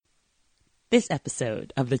This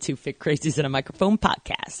episode of the Two Fit Crazies and a Microphone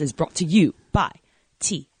podcast is brought to you by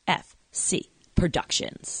TFC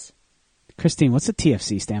Productions. Christine, what's the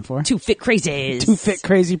TFC stand for? Two Fit Crazies. Two Fit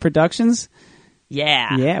Crazy Productions?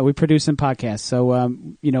 Yeah. Yeah, we produce some podcasts. So,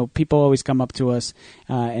 people always come up to us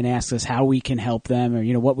and ask us how we can help them or,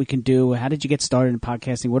 what we can do. How did you get started in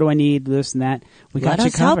podcasting? What do I need? This and that. We got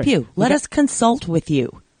you covered. Let us help you. Let us consult with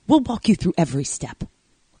you. We'll walk you through every step.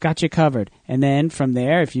 Got you covered. And then from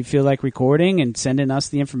there, if you feel like recording and sending us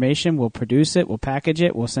the information, we'll produce it, we'll package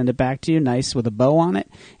it, we'll send it back to you nice with a bow on it,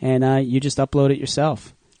 and you just upload it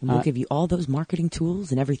yourself. And we'll give you all those marketing tools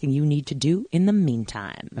and everything you need to do in the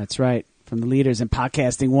meantime. That's right. From the leaders in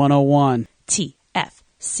Podcasting 101.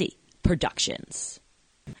 TFC Productions.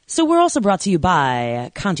 So we're also brought to you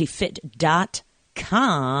by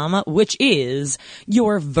ContiFit.com, which is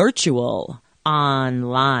your virtual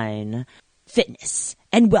online fitness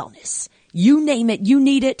and wellness. You name it, you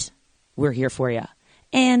need it, we're here for you.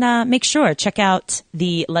 And make sure, check out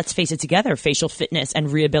the Let's Face It Together facial fitness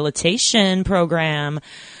and rehabilitation program,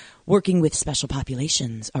 working with special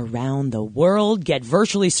populations around the world. Get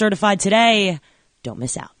virtually certified today. Don't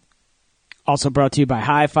miss out. Also brought to you by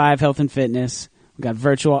High Five Health and Fitness. We've got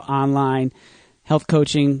virtual online health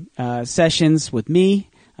coaching sessions with me,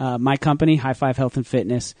 my company, High Five Health and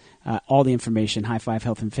Fitness. All the information,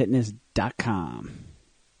 highfivehealthandfitness.com.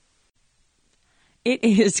 It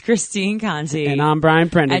is Christine Conti. And I'm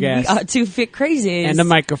Brian Prendergast. And we are Two Fit Crazies. And the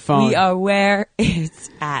microphone. We are where it's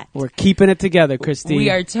at. We're keeping it together, Christine.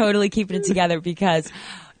 We are totally keeping it together because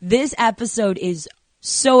this episode is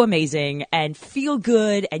so amazing and feel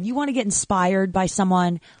good, and you want to get inspired by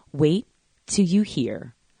someone. Wait till you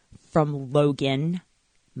hear from Logan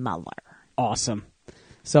Muller. Awesome.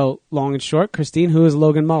 So, long and short, Christine, who is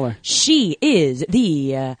Logan Muller? She is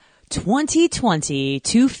the 2020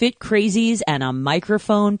 Two Fit Crazies and a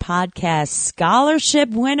Microphone podcast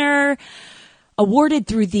scholarship winner, awarded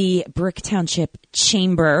through the Brick Township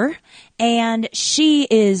Chamber. And she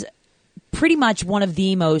is pretty much one of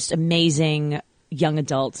the most amazing young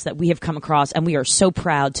adults that we have come across, and we are so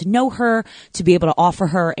proud to know her, to be able to offer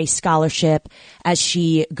her a scholarship as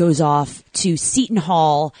she goes off to Seton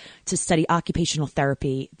Hall to study occupational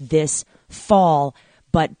therapy this fall.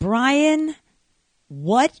 But Brian,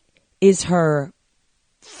 what is her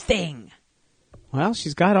thing? Well,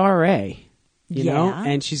 she's got RA, you know,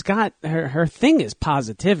 and she's got her thing is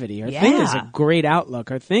positivity. Her thing is a great outlook.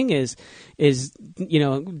 Her thing is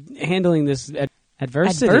handling this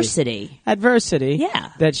adversity.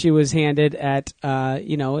 Yeah. That she was handed at,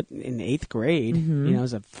 in eighth grade. Mm-hmm.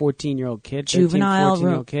 As a 14-year-old kid, juvenile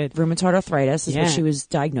 14-year-old kid. Rheumatoid arthritis is what she was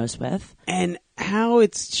diagnosed with. And how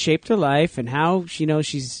it's shaped her life and how,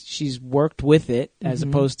 she's worked with it as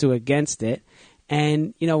opposed to against it.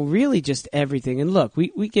 And, really just everything. And look,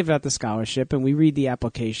 we give out the scholarship and we read the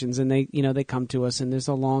applications and they come to us and there's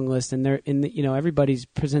a long list and everybody's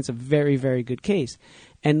presents a very, very good case.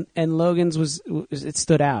 And Logan's it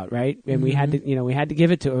stood out, right? And we had to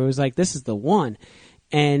give it to her. It was like, this is the one.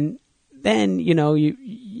 And then,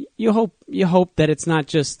 you hope that it's not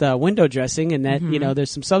just window dressing and that,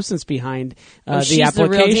 there's some substance behind the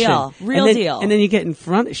application. The real deal. And then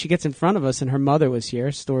she gets in front of us, and her mother was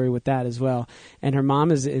here, story with that as well. And her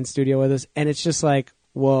mom is in studio with us, and it's just like,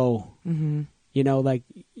 whoa,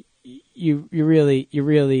 you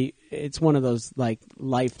really, it's one of those like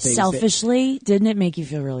life things. Selfishly, didn't it make you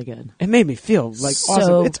feel really good? It made me feel like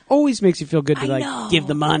awesome. It always makes you feel good to give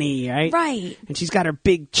the money, right? Right. And she's got her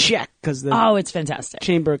big check because it's fantastic.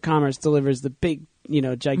 Chamber of Commerce delivers the big,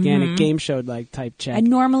 gigantic game show like type check. And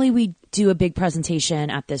normally we do a big presentation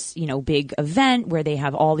at this, big event where they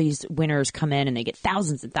have all these winners come in and they get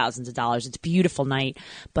thousands and thousands of dollars. It's a beautiful night,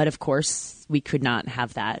 but of course we could not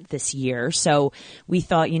have that this year. So we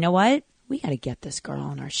thought, you know what? We got to get this girl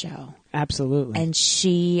on our show. Absolutely. And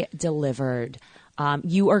she delivered.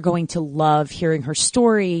 You are going to love hearing her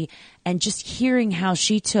story and just hearing how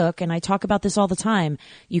she took, and I talk about this all the time,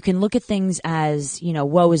 you can look at things as,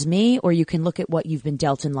 woe is me, or you can look at what you've been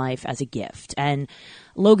dealt in life as a gift. And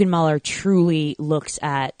Logan Muller truly looks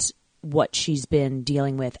at what she's been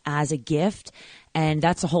dealing with as a gift. And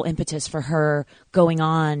that's the whole impetus for her going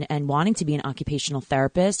on and wanting to be an occupational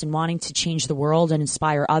therapist and wanting to change the world and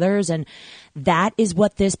inspire others. And that is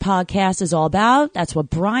what this podcast is all about. That's what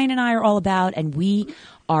Brian and I are all about. And we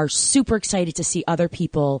are super excited to see other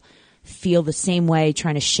people feel the same way,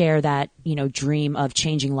 trying to share that, dream of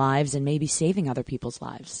changing lives and maybe saving other people's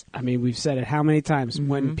lives. I mean, we've said it how many times?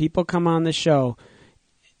 When people come on the show,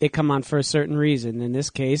 they come on for a certain reason. In this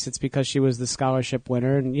case, it's because she was the scholarship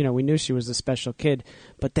winner, and we knew she was a special kid.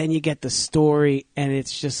 But then you get the story, and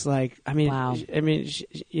it's just like, Wow.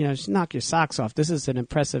 knock your socks off. This is an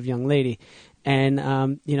impressive young lady,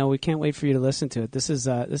 and we can't wait for you to listen to it. This is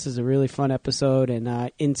a really fun episode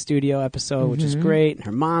and in studio episode, which is great. And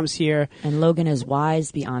her mom's here, and Logan is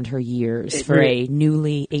wise beyond her years for a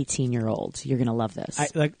newly 18-year-old. You're gonna love this.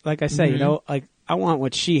 Like I say, I want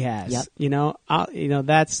what she has. Yep.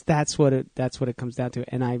 That's what it comes down to,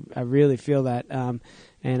 and I really feel that.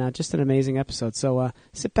 And just an amazing episode. So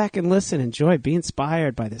sit back and listen, enjoy, be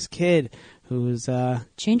inspired by this kid who's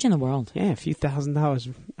changing the world. Yeah, a few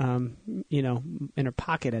 $1,000s, in her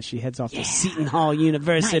pocket as she heads off to Seton Hall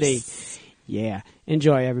University. Nice. Yeah,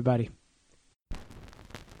 enjoy, everybody.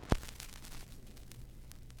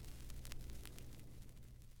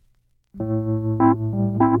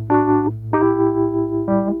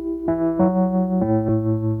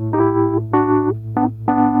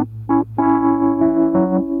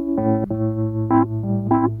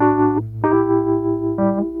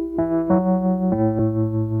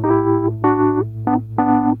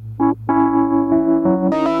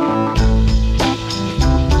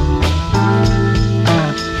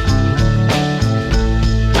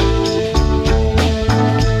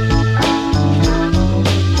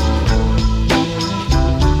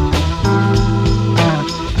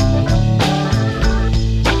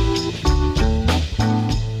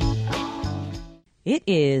 It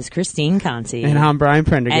is Christine Conti. And I'm Brian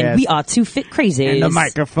Prendergast. And we are Two Fit Crazies. And the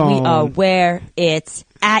microphone. We are where it's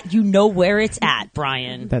at. You know where it's at,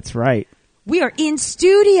 Brian. That's right. We are in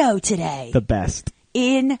studio today. The best.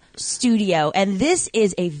 In studio. And this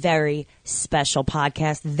is a very special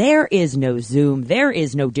podcast. There is no Zoom. There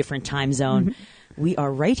is no different time zone. We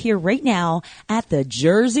are right here, right now, at the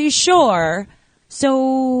Jersey Shore.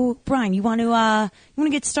 So, Brian, you want to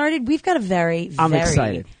get started? We've got I'm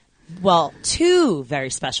excited. Well, two very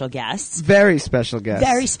special guests. Very special guests.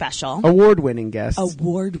 Very special. Award-winning guests.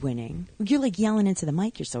 Award-winning. You're like yelling into the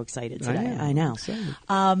mic. You're so excited today. I know.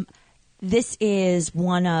 This is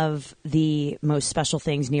one of the most special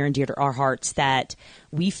things near and dear to our hearts that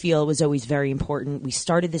we feel was always very important. We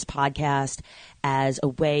started this podcast as a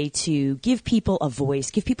way to give people a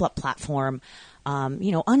voice, give people a platform,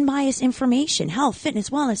 unbiased information, health,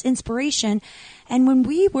 fitness, wellness, inspiration. And when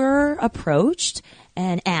we were approached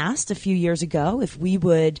and asked a few years ago if we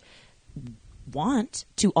would want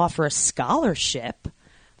to offer a scholarship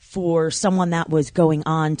for someone that was going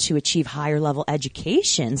on to achieve higher level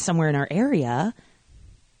education somewhere in our area,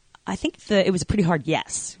 I think it was a pretty hard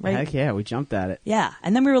yes, right? Heck yeah, we jumped at it. Yeah.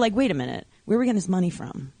 And then we were like, wait a minute, where are we getting this money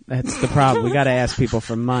from? That's the problem. We got to ask people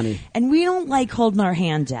for money. And we don't like holding our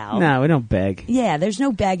hand out. No, we don't beg. Yeah, there's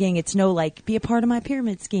no begging. It's no like, be a part of my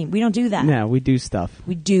pyramid scheme. We don't do that. No, we do stuff.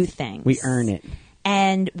 We do things. We earn it.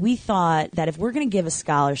 And we thought that if we're going to give a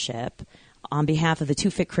scholarship on behalf of the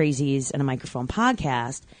Two Fit Crazies and a Microphone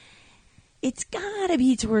podcast, it's got to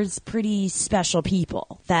be towards pretty special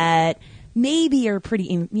people that maybe are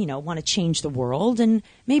pretty, want to change the world, and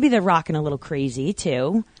maybe they're rocking a little crazy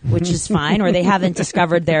too, which is fine, or they haven't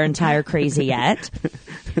discovered their entire crazy yet.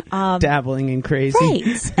 Dabbling in crazy.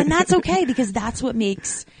 Right. And that's okay, because that's what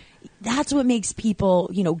makes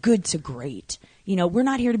people, good to great. We're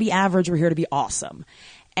not here to be average. We're here to be awesome.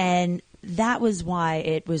 And that was why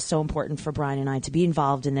it was so important for Brian and I to be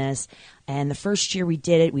involved in this. And the first year we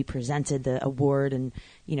did it, we presented the award and,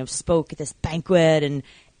 spoke at this banquet, and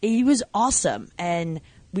it was awesome. And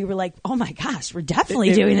we were like, oh my gosh, we're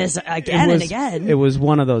definitely doing this again and again. It was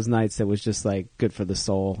one of those nights that was just like good for the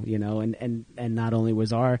soul, and not only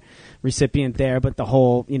was our recipient there, but the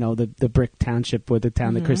whole, the Brick Township, or the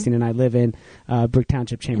town that Christine and I live in, Brick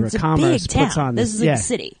Township Chamber of Commerce puts on this. This is a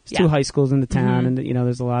city. It's 2 high schools in the town, and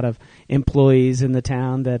there's a lot of employees in the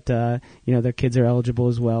town that their kids are eligible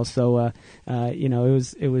as well. So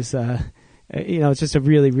it was. It's just a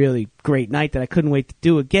really, really great night that I couldn't wait to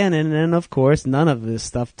do again. And then, of course, none of this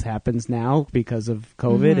stuff happens now because of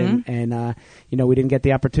COVID. And we didn't get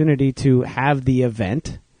the opportunity to have the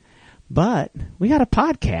event. But we got a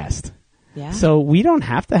podcast. Yeah. So we don't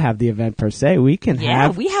have to have the event per se. We can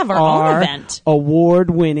we have our own event.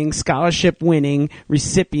 Award-winning, scholarship-winning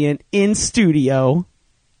recipient in studio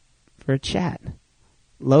for a chat.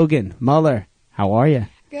 Logan Muller, how are you?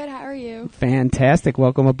 Good, how are you? Fantastic.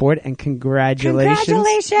 Welcome aboard, and congratulations.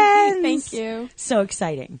 Congratulations. Thank you. So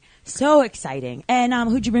exciting. So exciting. And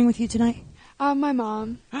who'd you bring with you tonight? My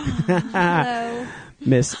mom. Hello.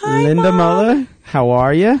 Miss Hi, Linda Mom. Muller, how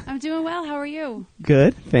are you? I'm doing well. How are you?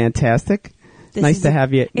 Good. Fantastic. Nice to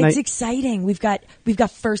have you. It's exciting. We've got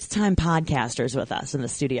first-time podcasters with us in the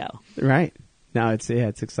studio. Right. No, it's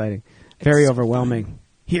exciting. Very overwhelming. Fun.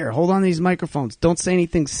 Here, hold on to these microphones. Don't say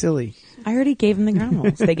anything silly. I already gave them the ground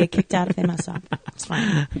rules. They get kicked out if they mess up. It's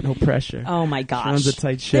fine. No pressure. Oh my gosh. Runs a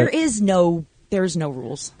tight ship. There's no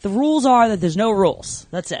rules. The rules are that there's no rules.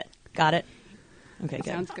 That's it. Got it? Okay, good.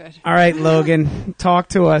 Sounds good. All right, Logan, talk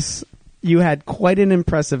to us. You had quite an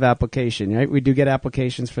impressive application, right? We do get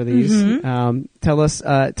applications for these. Mm-hmm. Tell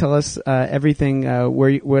us everything.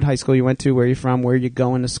 What high school you went to, where you're from, where you're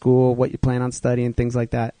going to school, what you plan on studying, things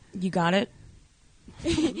like that. You got it?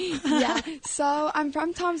 Yeah. So I'm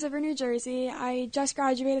from Toms River, New Jersey. I just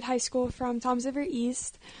graduated high school from Toms River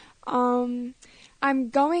East. I'm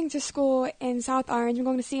going to school in South Orange. I'm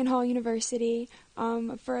going to Seton Hall University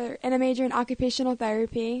in a major in occupational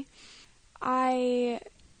therapy. I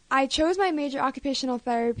chose my major occupational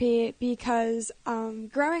therapy because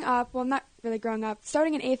growing up, well, not really growing up,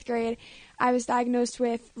 starting in 8th grade, I was diagnosed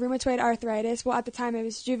with rheumatoid arthritis. Well, at the time, it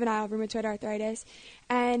was juvenile rheumatoid arthritis.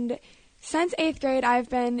 And since 8th grade, I've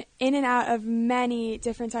been in and out of many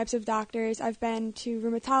different types of doctors. I've been to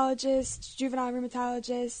rheumatologists, juvenile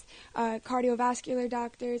rheumatologists, cardiovascular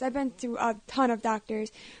doctors. I've been to a ton of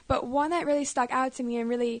doctors. But one that really stuck out to me and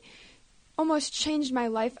really almost changed my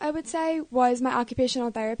life, I would say, was my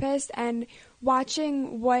occupational therapist, and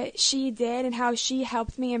watching what she did and how she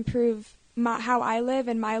helped me improve how I live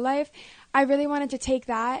in my life. I really wanted to take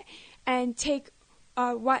that and take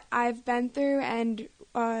what I've been through and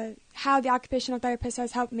how the occupational therapist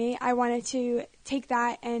has helped me. I wanted to take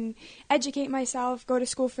that and educate myself, go to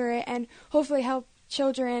school for it, and hopefully help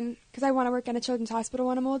children, because I want to work in a children's hospital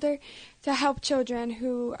when I'm older, to help children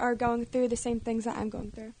who are going through the same things that I'm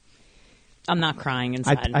going through. I'm not crying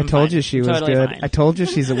inside. I told you she was totally good. Fine. I told you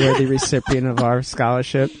she's a worthy recipient of our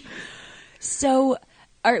scholarship. So,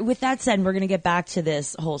 with that said, we're going to get back to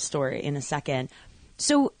this whole story in a second.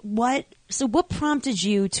 So what prompted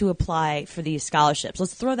you to apply for these scholarships?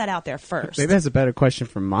 Let's throw that out there first. Maybe that's a better question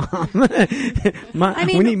for Mom.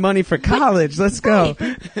 We need money for college. Let's go.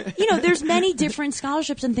 But, there's many different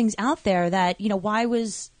scholarships and things out there that, why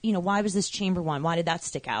was this Chamber one? Why did that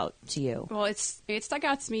stick out to you? Well, it stuck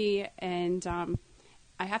out to me, and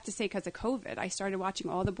I have to say, because of COVID, I started watching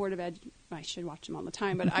all the Board of Ed. I should watch them all the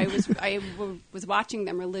time, but I was watching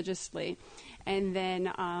them religiously. And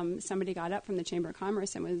then somebody got up from the Chamber of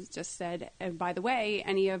Commerce and said, by the way,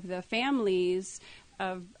 any of the families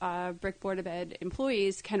of Brick Board of Ed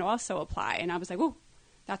employees can also apply. And I was like, whoa,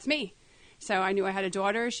 that's me. So I knew I had a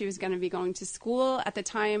daughter. She was going to be going to school. At the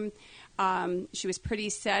time, she was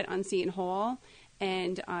pretty set on Seton Hall.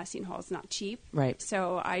 And Seton Hall is not cheap. Right.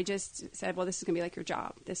 So I just said, well, this is going to be like your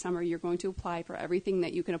job. This summer you're going to apply for everything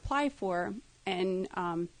that you can apply for. And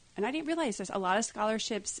I didn't realize a lot of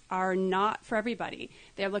scholarships are not for everybody.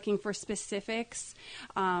 They're looking for specifics,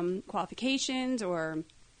 qualifications, or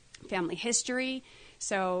family history.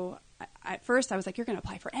 So at first I was like, you're going to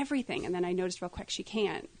apply for everything. And then I noticed real quick she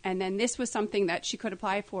can't. And then this was something that she could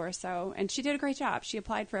apply for. And she did a great job. She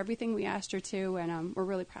applied for everything we asked her to, and we're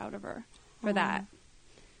really proud of her for that.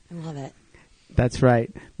 I love it. That's right.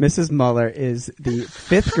 Mrs. Muller is the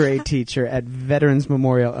 5th grade teacher at Veterans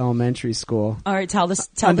Memorial Elementary School. All right, tell the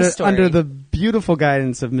story. Under the beautiful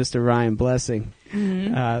guidance of Mr. Ryan Blessing,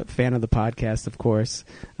 fan of the podcast, of course,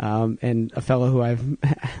 and a fellow who I've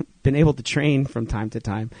been able to train from time to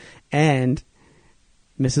time. And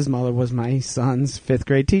Mrs. Muller was my son's 5th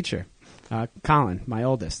grade teacher, Colin, my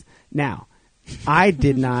oldest. Now, I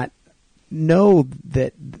did not know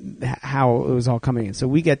that how it was all coming in. So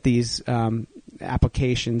we get these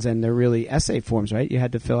applications, and they're really essay forms, right? You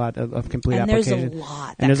had to fill out a complete application. And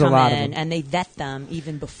there's a lot that come in, and they vet them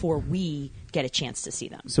even before we get a chance to see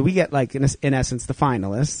them. So we get, like, in essence, the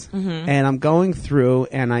finalists, and I'm going through,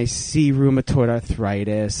 and I see rheumatoid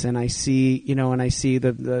arthritis, and I see,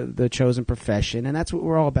 the chosen profession, and that's what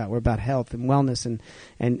we're all about. We're about health and wellness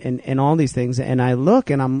and all these things. And I look,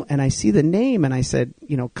 and I see the name, and I said,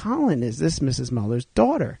 Colin, is this Mrs. Muller's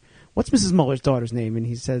daughter? What's Mrs. Muller's daughter's name? And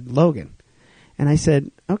he said, Logan. And I said,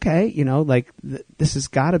 okay, this has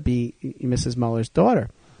got to be Mrs. Muller's daughter.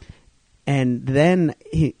 And then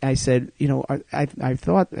I said, I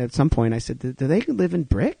thought at some point, I said, do they live in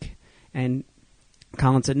Brick? And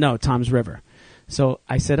Colin said, no, Toms River. So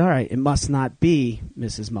I said, all right, it must not be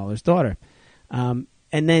Mrs. Muller's daughter.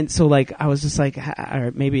 And then, so, I was just like, all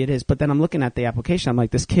right, maybe it is. But then I'm looking at the application. I'm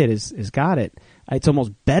like, this kid is got it. It's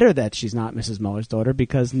almost better that she's not Mrs. Muller's daughter,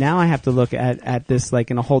 because now I have to look at this,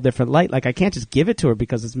 in a whole different light. I can't just give it to her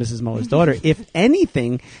because it's Mrs. Muller's daughter. If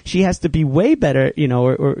anything, she has to be way better,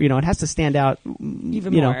 or it has to stand out.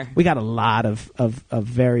 Even more. We got a lot of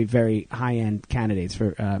very, very high-end candidates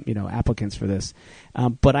for, applicants for this.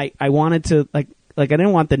 But I wanted to, I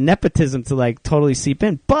didn't want the nepotism to like totally seep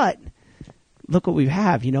in, but look what we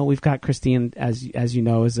have. You know, we've got Christine, as you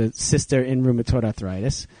know, is a sister in rheumatoid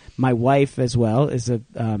arthritis. My wife as well has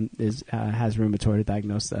rheumatoid,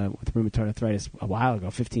 diagnosed with rheumatoid arthritis a while ago,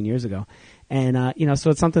 15 years ago. And, you know,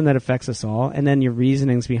 so it's something that affects us all. And then your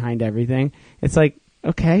reasonings behind everything. It's like,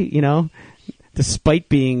 okay, you know, despite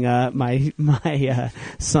being my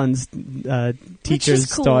son's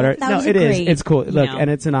teacher's cool. daughter. That no, was it is. great, It's cool. Look, know. and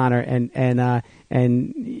it's an honor.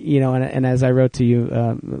 And you know, and as I wrote to you,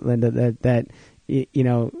 Linda, that you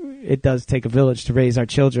know, it does take a village to raise our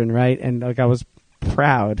children, right? And like I was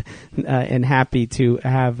proud and happy to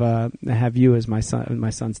have you as my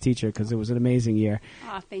son's teacher, because it was an amazing year.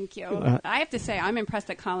 Oh, thank you. I have to say, I'm impressed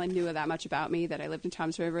that Colin knew that much about me, that I lived in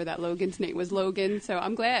Toms River, that Logan's name was Logan. So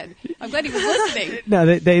I'm glad he was listening. No,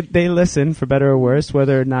 they listen, for better or worse,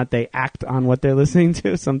 whether or not they act on what they're listening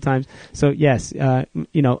to sometimes. So yes,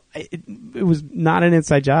 you know, it was not an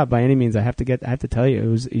inside job by any means. I have to tell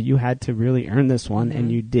you, you had to really earn this one,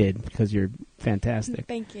 and you did, because you're fantastic.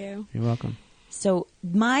 Thank you. You're welcome. So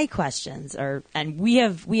my questions are, and we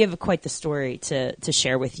have quite the story to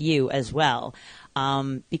share with you as well,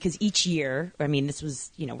 because each year, I mean, this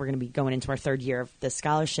was, you know, we're going to be going into our third year of the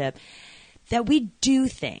scholarship, that we do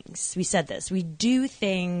things. We said this. We do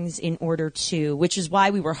things in order to, which is why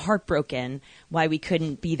we were heartbroken, why we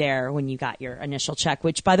couldn't be there when you got your initial check,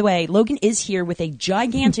 which, by the way, Logan is here with a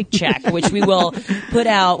gigantic check, which we will put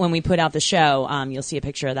out when we put out the show. You'll see a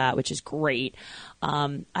picture of that, which is great. I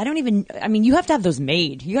mean, you have to have those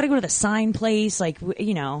made. You got to go to the sign place, like,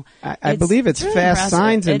 you know. I believe it's really Fast impressive.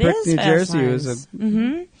 Signs in It Brick, is New Fast Jersey. He Signs. was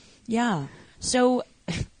Mm-hmm. Yeah. So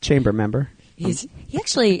chamber member. he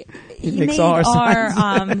actually makes made all our our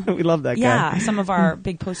signs. We love that guy. Yeah, some of our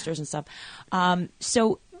big posters and stuff.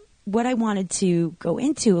 So what I wanted to go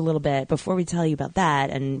into a little bit before we tell you about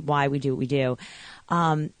that and why we do what we do.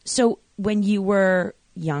 So when you were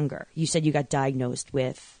younger, you said you got diagnosed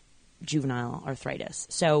with juvenile arthritis.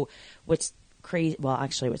 So what's crazy, well,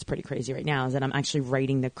 actually what's pretty crazy right now is that I'm actually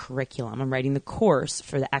writing the curriculum. I'm writing the course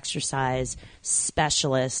for the exercise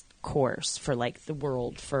specialist course for like the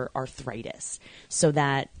world for arthritis. So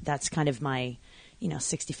that's kind of my,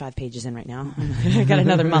 65 pages in right now. I got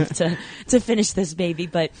another month to finish this baby.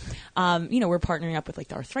 But, we're partnering up with like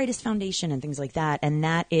the Arthritis Foundation and things like that. And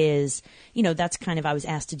that is, that's kind of, I was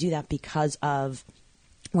asked to do that because of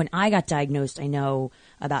when I got diagnosed, I know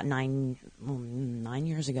about 9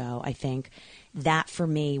 years ago, I think, that for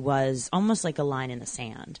me was almost like a line in the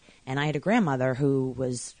sand. And I had a grandmother who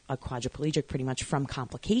was a quadriplegic pretty much from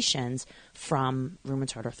complications from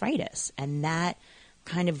rheumatoid arthritis. And that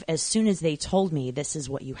kind of, as soon as they told me this is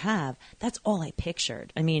what you have, that's all I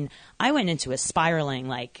pictured. I mean, I went into a spiraling,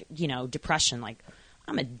 like, depression, like,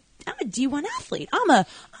 I'm a D1 athlete. I'm a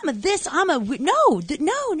this. No. Do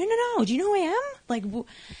you know who I am? Like,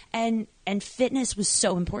 and fitness was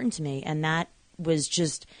so important to me, and that was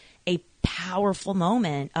just a powerful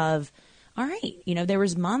moment of, all right, there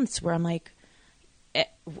was months where I'm like,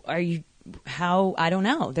 are you? How? I don't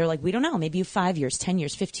know. They're like, we don't know. Maybe you 5 years, 10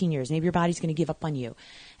 years, 15 years. Maybe your body's going to give up on you,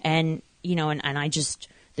 and and I just,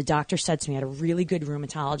 the doctor said to me, I had a really good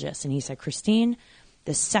rheumatologist, and he said, Christine,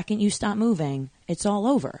 the second you stop moving, it's all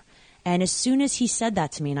over. And as soon as he said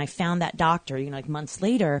that to me, and I found that doctor, like months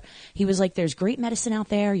later, he was like, there's great medicine out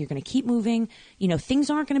there. You're going to keep moving. Things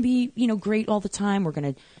aren't going to be, great all the time. We're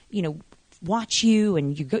going to, watch you,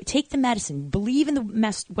 and you go take the medicine. Believe in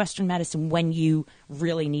the Western medicine when you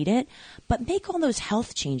really need it, but make all those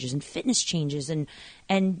health changes and fitness changes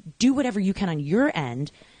and do whatever you can on your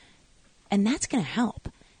end. And that's going to help.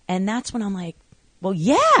 And that's when I'm like, well,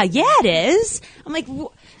 yeah, it is. I'm like,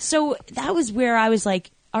 so that was where I was like,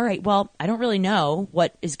 all right, well, I don't really know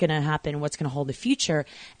what is going to happen, what's going to hold the future.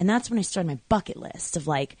 And that's when I started my bucket list of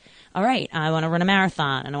like, all right, I want to run a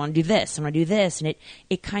marathon and I want to do this, I want to do this. And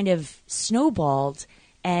it kind of snowballed.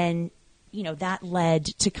 And, that led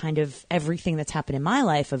to kind of everything that's happened in my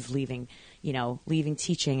life of leaving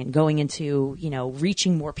teaching and going into,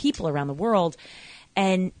 reaching more people around the world.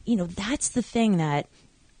 And, that's the thing that,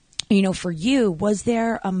 for you, was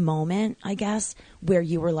there a moment, I guess, where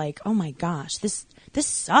you were like, oh my gosh, this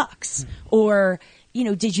sucks? Or,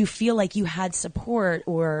 did you feel like you had support,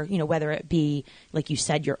 or, whether it be, like you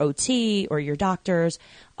said, your OT or your doctors,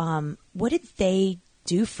 what did they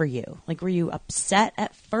do for you? Like, were you upset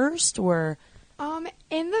at first, or?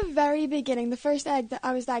 In the very beginning, the first day that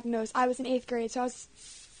I was diagnosed, I was in 8th grade, so I was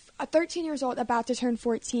 13 years old, about to turn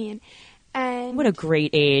 14. And what a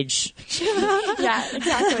great age. yeah,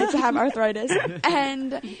 exactly, to have arthritis.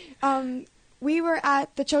 And we were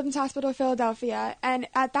at the Children's Hospital of Philadelphia, and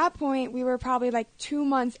at that point, we were probably like 2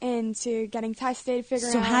 months into getting tested,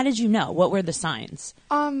 figuring out. So how did you know? What were the signs?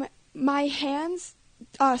 My hands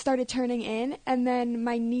started turning in, and then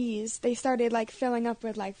my knees, they started like filling up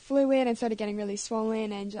with like fluid and started getting really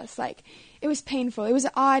swollen, and just like it was painful. It was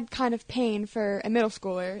an odd kind of pain for a middle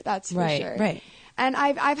schooler, that's for sure. Right. And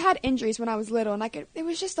I've had injuries when I was little, and like it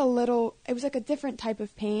was just a little, it was like a different type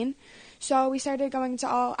of pain. So we started going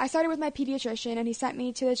to I started with my pediatrician, and he sent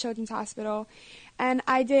me to the Children's Hospital, and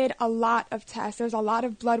I did a lot of tests. There was a lot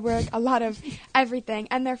of blood work, a lot of everything.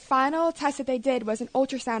 And their final test that they did was an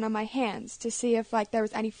ultrasound on my hands to see if like there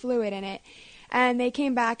was any fluid in it. And they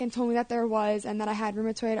came back and told me that there was, and that I had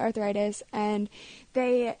rheumatoid arthritis, and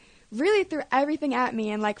they really threw everything at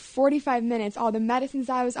me in like 45 minutes, all the medicines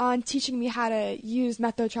I was on, teaching me how to use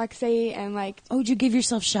methotrexate and like... Oh, did you give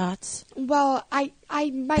yourself shots? Well, my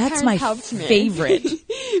That's parents my helped me. favorite.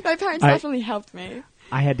 My parents definitely helped me.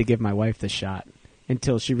 I had to give my wife the shot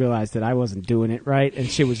until she realized that I wasn't doing it right, and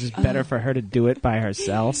it was just better for her to do it by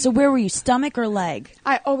herself. So where were you, stomach or leg?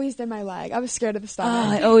 I always did my leg. I was scared of the Oh,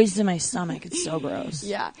 stomach. I always did my stomach. It's so gross.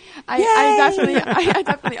 Yeah, I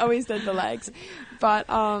definitely always did the legs, but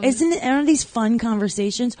Aren't these fun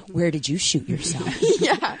conversations? Where did you shoot yourself?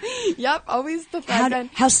 yeah, yep, always the legs.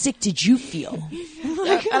 How sick did you feel?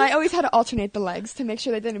 Yep, and I always had to alternate the legs to make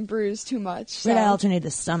sure they didn't bruise too much. So. Did I alternate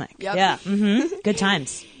the stomach? Yep. Yeah. Good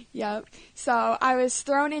times. Yep. So I was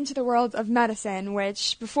thrown into the world of medicine,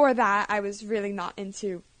 which before that I was really not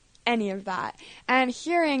into any of that. And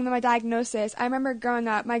hearing my diagnosis, I remember growing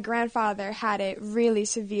up, my grandfather had it really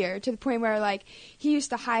severe to the point where like he used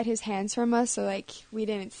to hide his hands from us, so like we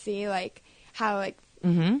didn't see like how like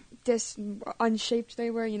unshaped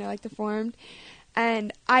they were, like deformed.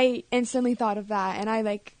 And I instantly thought of that, and I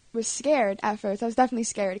like was scared at first. I was definitely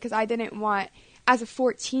scared because I didn't want, as a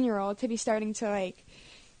 14-year-old, to be starting to like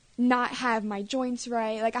not have my joints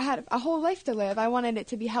right. Like I had a whole life to live. I wanted it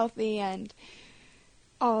to be healthy and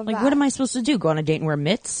all of that. Like, what am I supposed to do? Go on a date and wear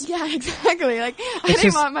mitts? Yeah, exactly. Like I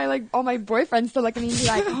didn't want my all my boyfriends to look at me and be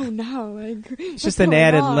like, "Oh no!" Like, it's just an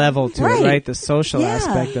added level to it, right? The social Yeah.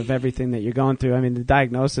 aspect of everything that you're going through. I mean, the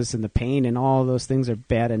diagnosis and the pain and all those things are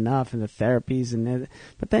bad enough, and the therapies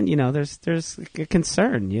but then there's a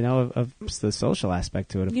concern, of the social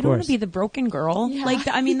aspect to it. Of You course, don't want to be the broken girl. Yeah. Like,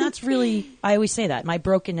 I mean, that's really, I always say that. My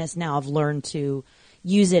brokenness now, I've learned to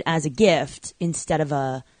use it as a gift instead of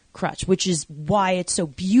a crutch, which is why it's so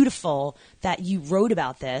beautiful that you wrote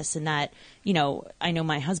about this, and that, I know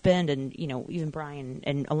my husband and, even Brian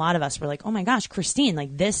and a lot of us were like, oh my gosh, Christine,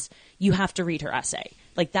 like this, you have to read her essay.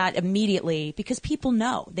 Like that immediately, because people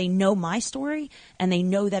know. They know my story, and they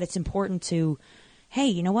know that it's important to, hey,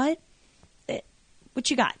 you know what? What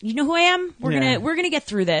you got? You know who I am? We're gonna get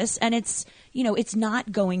through this, and it's it's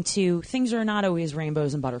not going to. Things are not always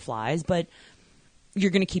rainbows and butterflies, but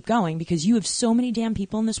you're going to keep going because you have so many damn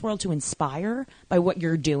people in this world to inspire by what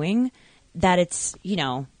you're doing that it's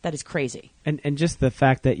that is crazy. And just the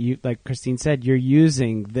fact that you, like Christine said, you're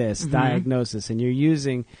using this diagnosis and you're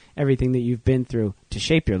using everything that you've been through to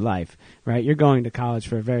shape your life, right? You're going to college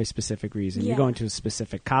for a very specific reason. Yeah. You're going to a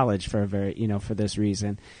specific college for a very, for this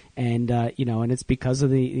reason. And, and it's because of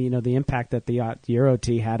the, the impact that your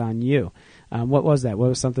OT had on you. What was that? What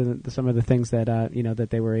was some of the things that, that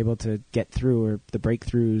they were able to get through, or the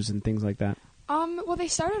breakthroughs and things like that? Well, they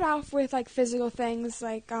started off with like physical things,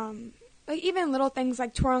 like even little things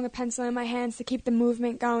like twirling a pencil in my hands to keep the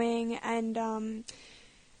movement going, and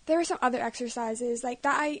there were some other exercises like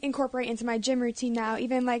that I incorporate into my gym routine now,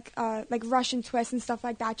 even like Russian twists and stuff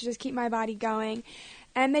like that to just keep my body going.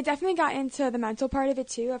 And they definitely got into the mental part of it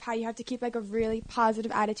too, of how you have to keep like a really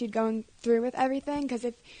positive attitude going through with everything. Because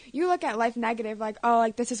if you look at life negative, like, oh,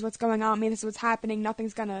 like this is what's going on with me, this is what's happening,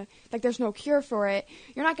 nothing's gonna, like, there's no cure for it,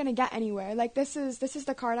 you're not gonna get anywhere. Like this is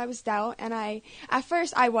the card I was dealt, and at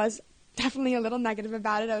first I was definitely a little negative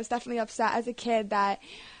about it. I was definitely upset as a kid that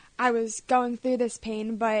I was going through this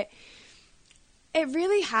pain, but it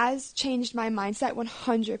really has changed my mindset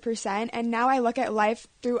 100%, and now I look at life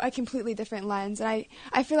through a completely different lens, and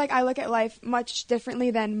I feel like I look at life much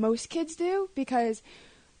differently than most kids do, because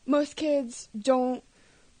most kids don't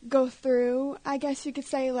go through, I guess you could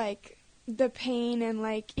say, like, the pain and,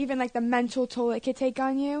 like, even, like, the mental toll it could take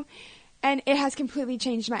on you, and it has completely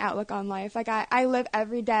changed my outlook on life. Like, I live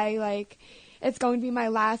every day like it's going to be my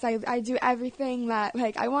last. I do everything that,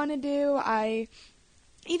 like, I want to do.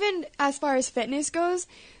 Even as far as fitness goes,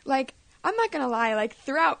 like, I'm not going to lie, like,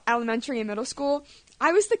 throughout elementary and middle school,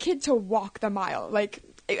 I was the kid to walk the mile. Like,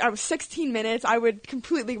 I was 16 minutes, I would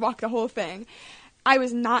completely walk the whole thing. I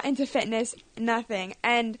was not into fitness, nothing.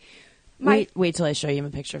 And Wait till I show you a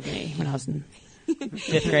picture of me when I was in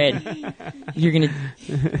 5th grade. You're going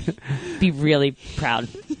to be really proud.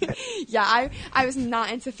 Yeah, I was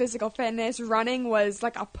not into physical fitness. Running was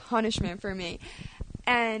like a punishment for me.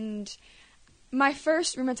 And my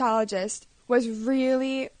first rheumatologist was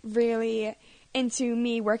really, really into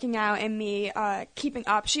me working out and me keeping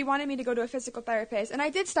up. She wanted me to go to a physical therapist, and I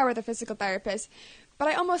did start with a physical therapist, but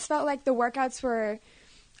I almost felt like the workouts were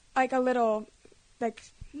like a little, like,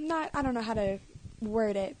 not, I don't know how to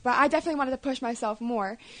word it, but I definitely wanted to push myself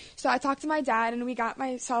more. So I talked to my dad, and we got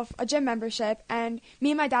myself a gym membership, and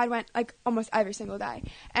me and my dad went like almost every single day.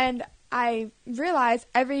 And I realized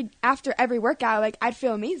after every workout, like, I'd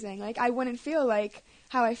feel amazing. Like, I wouldn't feel like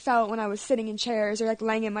how I felt when I was sitting in chairs or like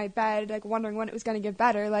laying in my bed, like wondering when it was going to get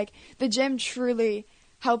better. Like, the gym truly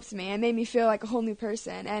helped me and made me feel like a whole new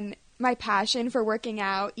person. And my passion for working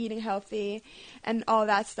out, eating healthy, and all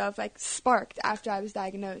that stuff like sparked after I was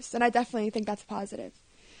diagnosed. And I definitely think that's positive.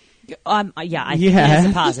 Yeah, I think it is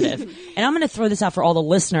a positive. And I'm going to throw this out for all the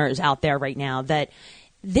listeners out there right now that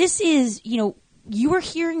this is, you are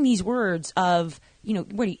hearing these words of,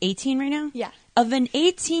 what are you, 18 right now? Yeah. Of an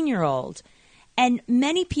 18-year-old. And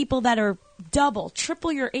many people that are double,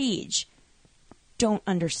 triple your age don't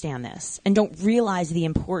understand this and don't realize the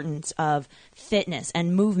importance of fitness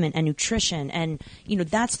and movement and nutrition. And,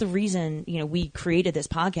 that's the reason, we created this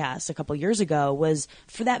podcast a couple years ago, was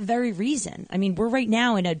for that very reason. I mean, we're right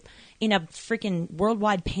now in a freaking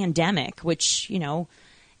worldwide pandemic, which,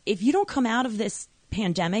 if you don't come out of this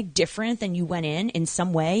pandemic different than you went in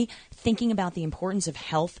some way, thinking about the importance of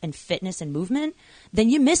health and fitness and movement, then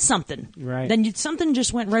you missed something. Right. Then something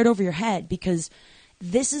just went right over your head, because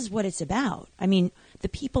this is what it's about. I mean, the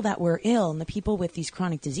people that were ill and the people with these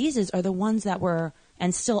chronic diseases are the ones that were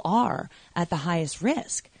and still are at the highest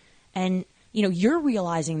risk. And, you're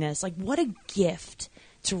realizing this. Like, what a gift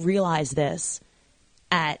to realize this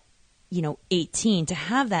at, 18, to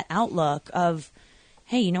have that outlook of,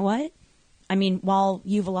 hey, you know what? I mean, while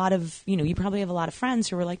you have a lot of, you probably have a lot of friends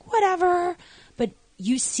who are like, whatever, but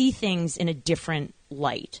you see things in a different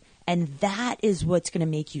light. And that is what's going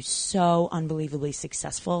to make you so unbelievably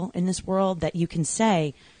successful in this world, that you can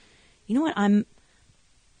say, you know what, I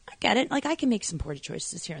get it. Like, I can make some poor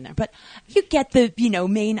choices here and there, but you get the,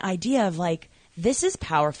 main idea of like, this is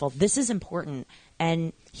powerful. This is important.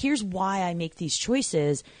 And here's why I make these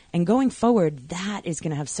choices. And going forward, that is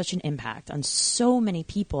going to have such an impact on so many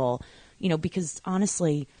people. Because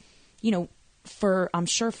honestly, I'm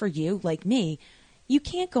sure for you, like me, you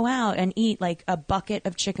can't go out and eat like a bucket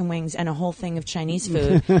of chicken wings and a whole thing of Chinese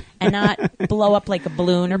food and not blow up like a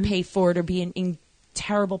balloon or pay for it or be in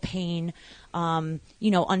terrible pain.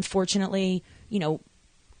 Unfortunately, you're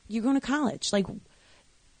going to college. Like,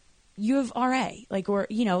 you have RA, like, or,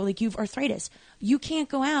 like you have arthritis. You can't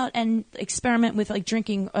go out and experiment with like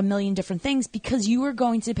drinking a million different things, because you are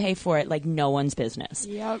going to pay for it like no one's business.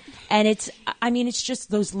 Yep. And it's just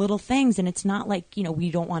those little things. And it's not like, we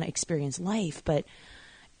don't want to experience life, but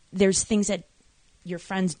there's things that your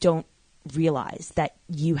friends don't realize that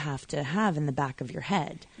you have to have in the back of your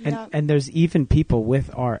head. And there's even people with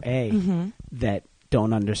RA that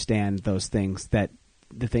don't understand those things, that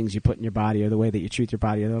the things you put in your body or the way that you treat your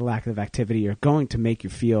body or the lack of activity are going to make you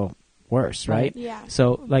feel worse, right? Yeah.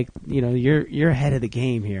 So, like, you're ahead of the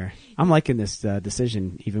game here. I'm liking this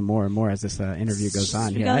decision even more and more as this interview goes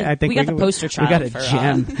on. I think we got the poster child. We got a for,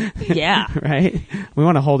 gem. Yeah. Right? We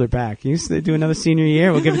want to hold her back. You do another senior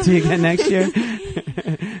year. We'll give it to you again next year.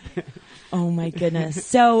 Oh my goodness.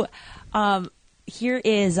 So,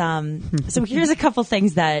 here's a couple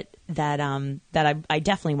things that I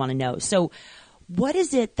definitely want to know. So, what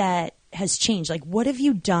is it that has changed? Like, what have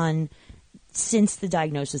you done since the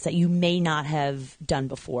diagnosis that you may not have done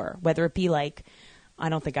before? Whether it be like, I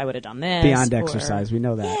don't think I would have done this. Beyond exercise, we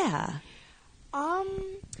know that. Yeah.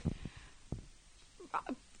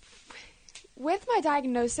 With my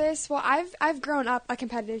diagnosis, well, I've grown up a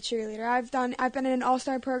competitive cheerleader. I've been in an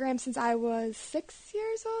all-star program since I was 6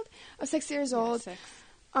 years old. I was 6 years old. 6.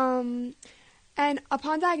 And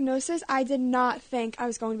upon diagnosis, I did not think I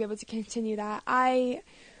was going to be able to continue that.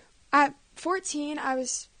 At 14,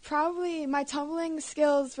 my tumbling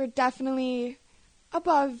skills were definitely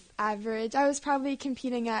above average. I was probably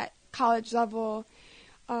competing at college level,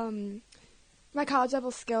 my college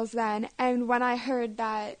level skills then. And when I heard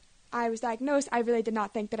that I was diagnosed, I really did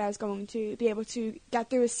not think that I was going to be able to get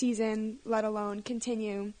through a season, let alone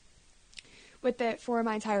continue with it for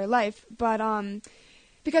my entire life. But,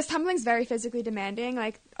 because tumbling's very physically demanding,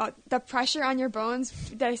 like the pressure on your bones,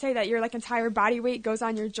 they say that your like entire body weight goes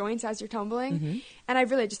on your joints as you're tumbling, and I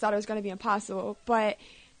really just thought it was going to be impossible. But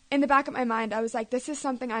in the back of my mind, I was like, this is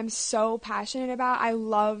something I'm so passionate about. I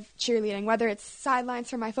love cheerleading, whether it's sidelines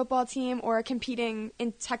for my football team or competing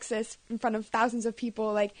in Texas in front of thousands of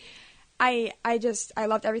people. Like, I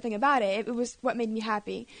loved everything about it. It was what made me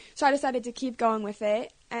happy. So I decided to keep going with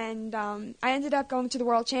it. And I ended up going to the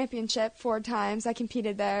World Championship 4 times. I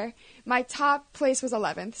competed there. My top place was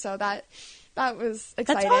 11th, so that was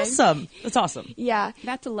exciting. That's awesome. That's awesome. Yeah.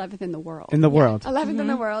 That's 11th in the world. In the world. 11th in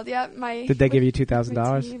the world, yeah. Did they give you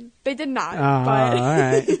 $2,000? They did not. All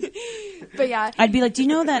right. But yeah. I'd be like, do you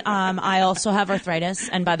know that I also have arthritis?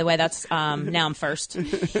 And by the way, that's now I'm first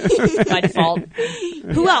by default.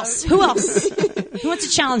 Who else? Who wants to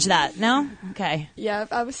challenge that? No? Okay. Yeah,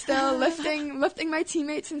 I was still lifting my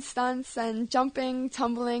teammates in stunts and jumping,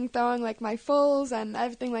 tumbling, throwing like my fulls and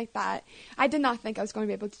everything like that. I did not think I was going to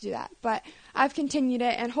be able to do that, but I've continued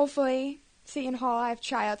it, and hopefully Seton Hall, I have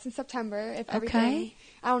tryouts in September. If everything,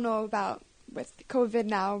 I don't know about with COVID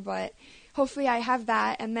now, but hopefully I have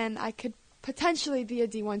that, and then I could potentially be a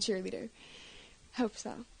D1 cheerleader. Hope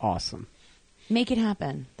so. Awesome. Make it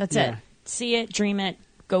happen. That's Yeah. it. See it, dream it,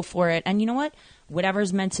 go for it. And you know what?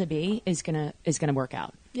 Whatever's meant to be is gonna work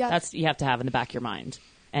out. Yeah. That's you have to have in the back of your mind.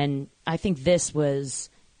 And I think this was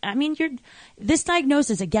this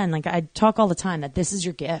diagnosis, again, like I talk all the time, that this is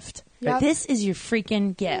your gift. Yep. This is your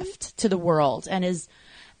freaking gift to the world. And as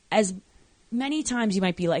many times you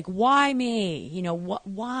might be like, why me? You know,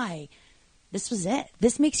 why? This was it.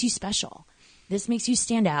 This makes you special. This makes you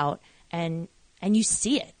stand out, and you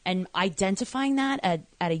see it. And identifying that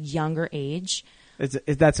at a younger age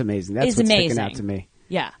That's amazing. That's is what's amazing. sticking out to me.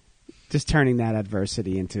 Yeah. Just turning that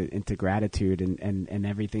adversity into gratitude and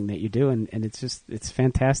everything that you do, and it's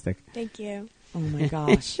fantastic. Thank you. Oh my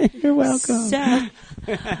gosh. You're welcome.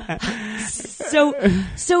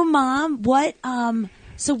 So Mom,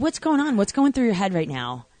 what's going on? What's going through your head right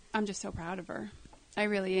now? I'm just so proud of her. I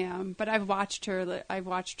really am. But I've watched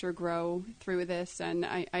her grow through this, and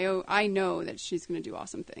I know that she's going to do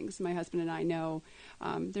awesome things. My husband and I know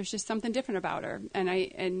there's just something different about her,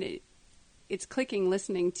 it's clicking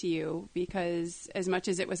listening to you, because as much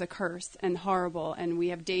as it was a curse and horrible, and we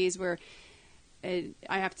have days where I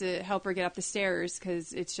have to help her get up the stairs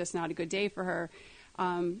because it's just not a good day for her.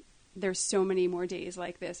 There's so many more days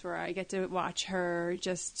like this where I get to watch her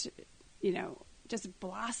just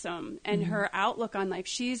blossom, and her outlook on life.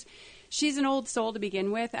 She's an old soul to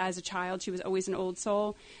begin with. As a child, she was always an old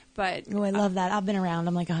soul. But Oh, I love that. I've been around.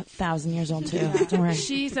 I'm like 1,000 years old too. Don't worry.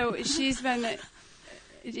 she's been.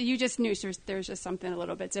 You just knew there's just something a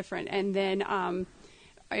little bit different. And then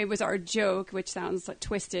it was our joke, which sounds like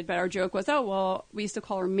twisted, but our joke was, oh well, we used to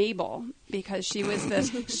call her Mabel because she was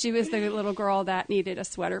the little girl that needed a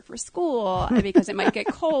sweater for school because it might get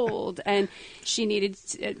cold, and she needed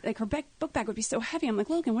like her book bag would be so heavy. I'm like,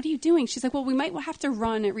 Logan, what are you doing? She's like, well, we might have to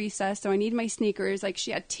run at recess, so I need my sneakers. Like,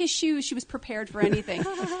 she had tissues. She was prepared for anything.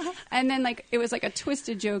 And then like it was like a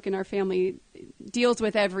twisted joke, in our family deals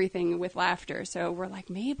with everything with laughter. So we're like,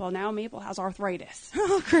 Mabel has arthritis.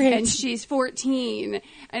 Oh, great. And she's 14.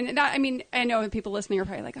 And that, I mean, I know people listening are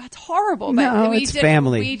probably like, oh, that's horrible. But No, it's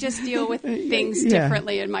family. We just deal with things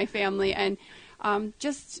differently in my family. And when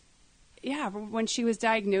she was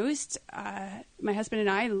diagnosed, my husband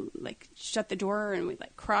and I like shut the door and we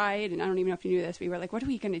like cried. And I don't even know if you knew this. We were like, what are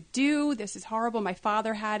we going to do? This is horrible. My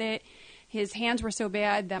father had it. His hands were so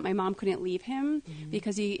bad that my mom couldn't leave him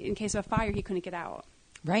because in case of a fire, he couldn't get out.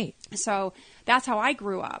 Right. So that's how I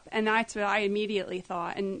grew up, and that's what I immediately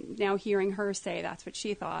thought. And now hearing her say that's what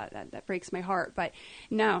she thought, that breaks my heart. But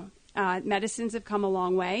no, medicines have come a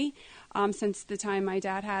long way since the time my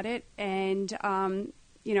dad had it. And,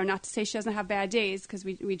 not to say she doesn't have bad days, because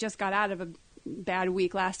we just got out of a bad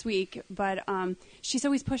week last week, but she's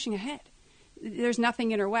always pushing ahead. There's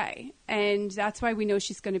nothing in her way, and that's why we know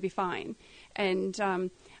she's going to be fine. And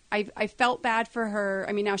I felt bad for her.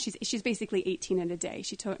 I mean, now she's basically 18 in a day.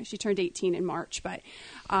 She turned 18 in March, but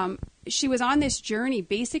she was on this journey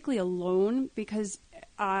basically alone, because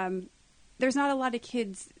there's not a lot of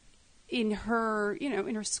kids in her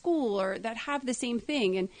school or that have the same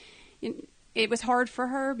thing, and it was hard for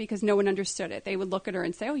her because no one understood it. They would look at her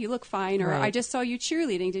and say, oh, you look fine. Or Right. I just saw you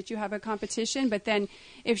cheerleading. Did you have a competition? But then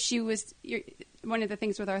if she was, one of the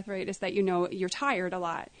things with arthritis that, you're tired a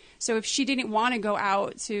lot. So if she didn't want to go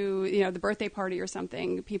out to, the birthday party or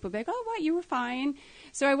something, people would be like, oh, what? You were fine.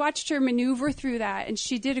 So I watched her maneuver through that, and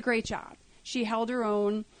she did a great job. She held her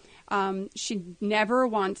own. She never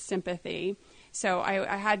wants sympathy. So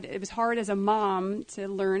it was hard as a mom to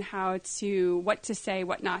learn what to say,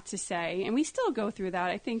 what not to say. And we still go through that.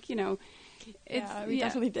 I think, we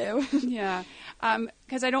definitely do. Yeah.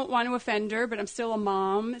 Because I don't want to offend her, but I'm still a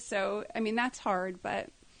mom. So, I mean, that's hard. But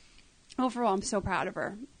overall, I'm so proud of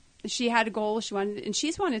her. She had a goal.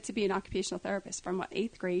 She's wanted to be an occupational therapist from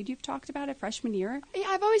 8th grade. You've talked about it, freshman year. Yeah,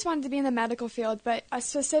 I've always wanted to be in the medical field, but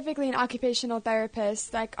specifically an occupational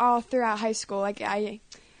therapist, like all throughout high school. Like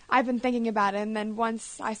I've been thinking about it, and then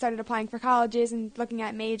once I started applying for colleges and looking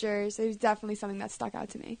at majors, it was definitely something that stuck out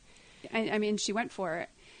to me. I mean, she went for it.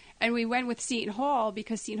 And we went with Seton Hall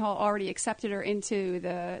because Seton Hall already accepted her into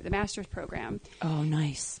the master's program. Oh,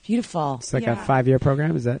 nice. Beautiful. It's like Yeah. a 5-year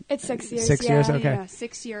program, is that? It's 6 years. 6 yeah. years, okay. Yeah,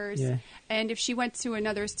 6 years. Yeah. And if she went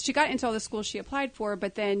to she got into all the schools she applied for,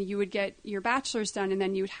 but then you would get your bachelor's done, and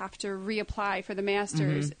then you would have to reapply for the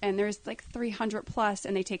master's. Mm-hmm. And there's like 300 plus,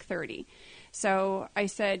 and they take 30. So I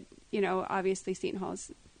said, obviously Seton Hall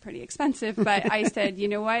is pretty expensive, but I said, you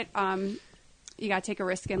know what? You got to take a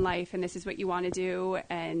risk in life, and this is what you want to do,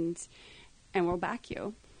 and we'll back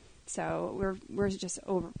you. So we're just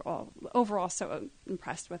overall so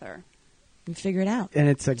impressed with her. You figure it out. And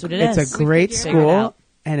it's That's what it is. a great We figured it school, out.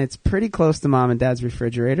 and it's pretty close to mom and dad's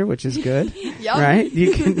refrigerator, which is good. Yep. Right?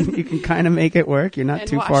 You can kind of make it work. You're not And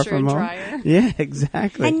too far washer from and home. dryer. Yeah,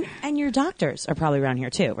 exactly. And your doctors are probably around here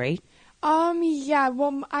too, right? Yeah,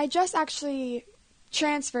 well, I just actually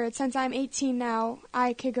transferred. Since I'm 18 now,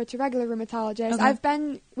 I could go to regular rheumatologist.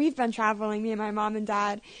 Okay. We've been traveling, me and my mom and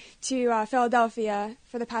dad, to Philadelphia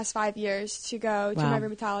for the past 5 years to go to Wow. my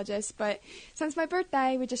rheumatologist. But since my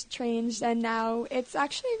birthday, we just changed, and now it's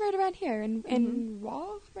actually right around here in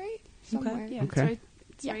Wall, right? Somewhere. Yeah, Okay.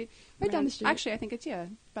 It's Yeah, right right down the street. Actually, I think it's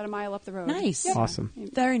about a mile up the road. Nice. Yeah. Awesome.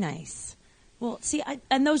 Very nice. Well, see,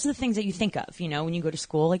 and those are the things that you think of, when you go to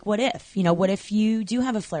school. Like, what if? What if you do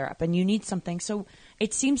have a flare-up and you need something? So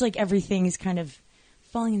it seems like everything is kind of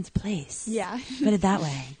falling into place. Yeah. Put it that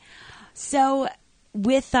way. So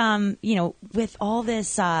with, with all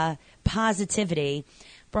this positivity,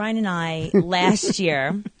 Brian and I, last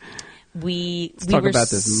year, we talk were about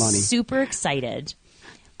this money. super excited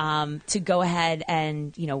to go ahead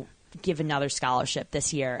and, give another scholarship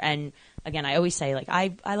this year. And again, I always say, like,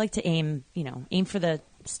 I like to aim for the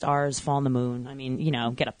stars, fall on the moon. I mean,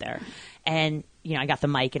 get up there. And, I got the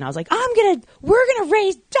mic and I was like, we're going to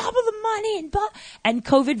raise double the money. And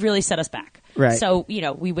COVID really set us back. Right. So,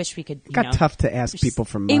 we wish we could, It got tough to ask people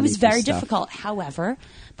for money. It was for very stuff. difficult. However,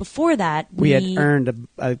 before that, We had earned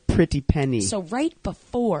a pretty penny. so right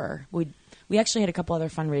before we actually had a couple other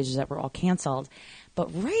fundraisers that were all canceled, but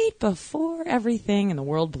right before everything in the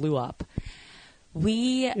world blew up,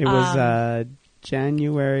 it was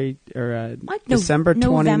January or December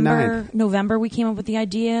 29th. November we came up with the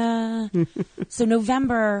idea.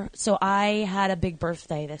 So I had a big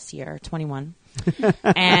birthday this year, 21.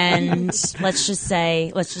 And let's just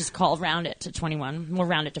round it to 21. We'll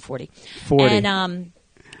round it to 40. 40. And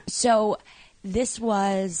so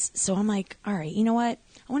I'm like, all right, you know what?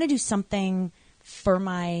 I want to do something for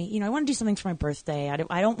my, I want to do something for my birthday. I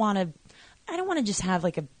don't want to just have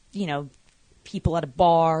like people at a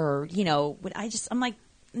bar or, I'm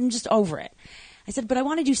just over it. I said, but I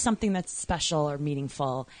want to do something that's special or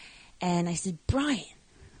meaningful. And I said, Brian,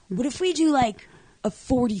 what if we do like a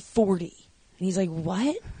 40-40? And he's like,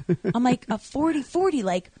 what? I'm like, a 40-40,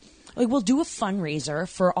 like we'll do a fundraiser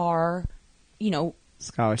for our,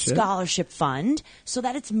 scholarship fund so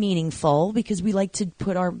that it's meaningful because we like to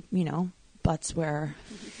put our, butts where,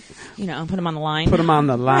 put them on the line. Put them on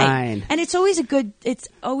the line. Right.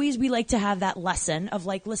 And we like to have that lesson of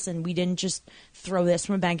like, listen, we didn't just throw this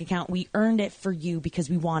from a bank account. We earned it for you because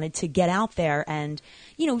we wanted to get out there and,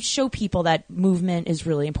 show people that movement is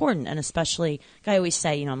really important. And especially, I always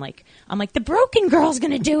say, I'm like, the broken girl's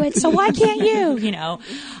going to do it. So why can't you,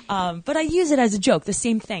 but I use it as a joke. The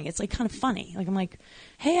same thing. It's like kind of funny. Like, I'm like,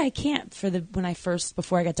 hey, I can't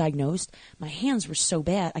before I got diagnosed, my hands were so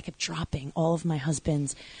bad. I kept dropping all of my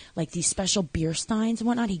husband's, like these special beer steins and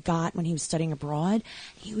whatnot he got when he was studying abroad.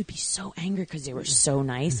 He would be so angry because they were so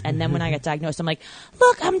nice. And then when I got diagnosed, I'm like,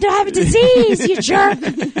 look, I have a disease, you jerk.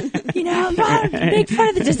 Make fun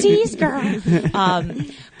of the disease, girl.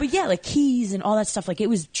 But yeah, like keys and all that stuff, like it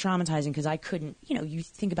was traumatizing because I couldn't, you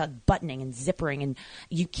think about buttoning and zippering and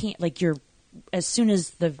you can't, like as soon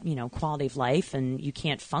as the, quality of life and you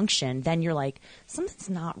can't function, then you're like, something's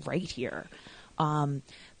not right here.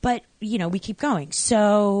 But, we keep going.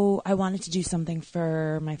 So I wanted to do something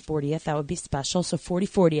for my 40th. That would be special. So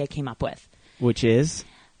 40-40 I came up with. Which is?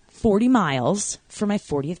 40 miles for my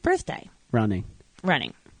 40th birthday. Running.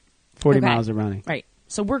 40 Okay. miles of running. Right.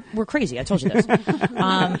 So we're crazy. I told you this.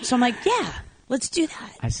 So I'm like, yeah, let's do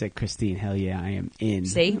that. I said, Christine, hell yeah, I am in.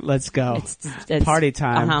 See? Let's go. It's Party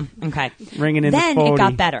time. Okay. Ringing in then the 40. It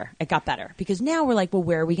got better because now we're like, well,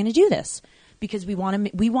 where are we going to do this? Because we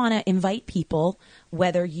want to invite people,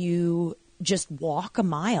 whether you just walk a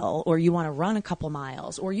mile, or you want to run a couple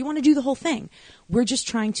miles, or you want to do the whole thing. We're just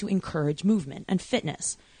trying to encourage movement and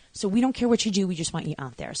fitness. So we don't care what you do. We just want you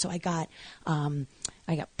out there. So I got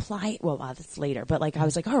that's later, but like I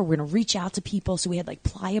was like, oh, we're going to reach out to people. So we had like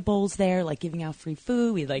Pliables there, like giving out free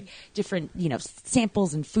food. We had like different,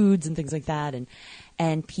 samples and foods and things like that.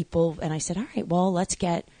 And people, and I said, all right, well, let's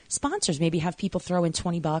get sponsors. Maybe have people throw in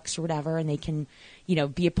 $20 or whatever, and they can,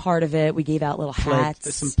 be a part of it. We gave out little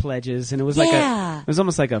hats, some pledges, and it was it was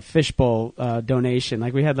almost like a fishbowl donation.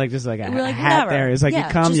 Like we had like just like a like, hat whatever. there. It's like Yeah,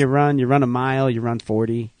 you come, just- you run a mile, you run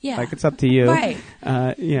 40. Yeah. Like it's up to you. Right.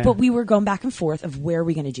 Yeah. But we were going back and forth of where are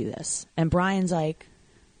we going to do this. And Brian's like,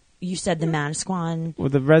 you said the Manasquan. Well,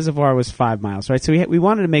 the reservoir was 5 miles, right? So we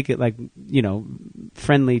wanted to make it like,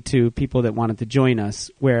 friendly to people that wanted to join us,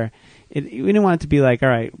 where we didn't want it to be like, all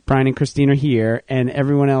right, Brian and Christine are here, and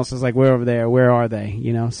everyone else is like, we're over there, where are they?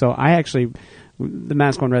 So the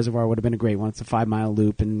Manasquan Reservoir would have been a great one. It's a 5 mile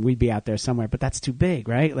loop, and we'd be out there somewhere, but that's too big,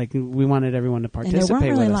 right? Like we wanted everyone to And participate. there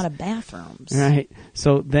weren't really a with lot us. of bathrooms. Right.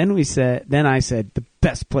 So then I said, the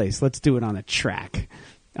best place, let's do it on a track.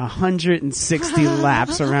 160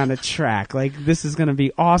 laps around a track. Like, this is going to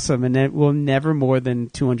be awesome. And then we'll never more than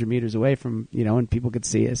 200 meters away from, and people could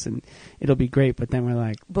see us, and it'll be great. But then we're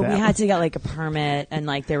like, But we had to get like a permit, and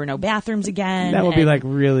like there were no bathrooms again. that would be and like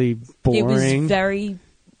really boring. It was very,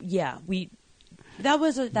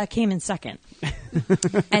 that came in second.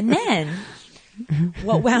 And then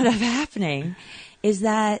what wound up happening is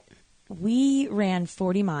that we ran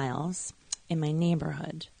 40 miles in my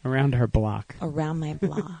neighborhood. Around her block. Around my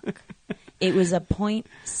block. It was a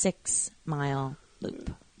 0.6 mile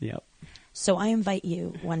loop. Yep. So I invite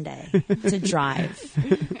you one day to drive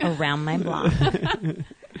around my block.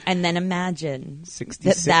 And then imagine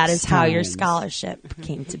 66 that is how your times. scholarship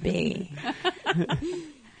came to be.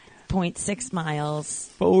 0.6 miles.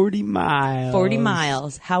 40 miles. 40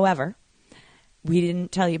 miles. However, we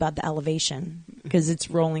didn't tell you about the elevation because it's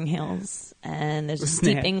rolling hills and there's a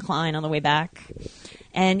steep incline on the way back.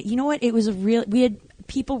 And you know what? It was we had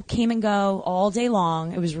people came and go all day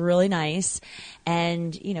long. It was really nice.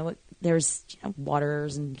 And, there's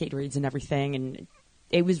waters and Gatorades and everything. And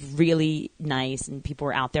it was really nice. And people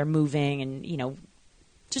were out there moving and,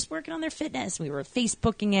 just working on their fitness. We were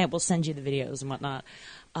Facebooking it. We'll send you the videos and whatnot.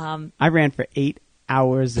 I ran for 8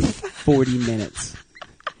 hours and 40 minutes.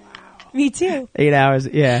 Me too. 8 hours,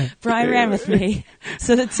 yeah. Brian ran with me.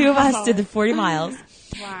 So the two of us did the 40 miles.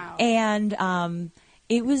 Wow. And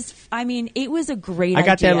it was a great I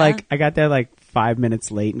got idea. there like 5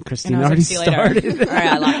 minutes late, and Christine And I already was like, see you later. started. All right,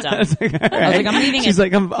 I locked up. I was like, I'm leaving She's it.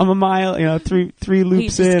 like, I'm a mile, three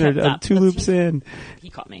loops just in, kept or up. 2 loops in. He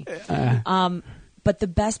caught me. But the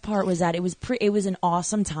best part was that it was an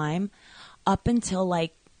awesome time up until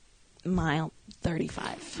like mile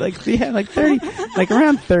 35. Like 30, like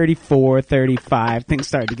around 34, 35, things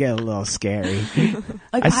started to get a little scary.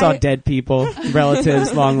 Like I saw dead people,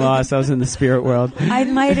 relatives, long lost. I was in the spirit world. I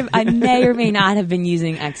may or may not have been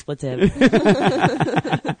using expletive.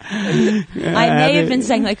 I may have been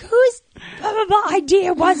saying like, whose blah, blah, blah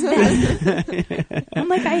idea was this? I'm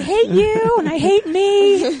like, I hate you, and I hate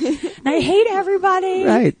me, and I hate everybody.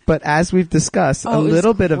 Right, but as we've discussed, a it was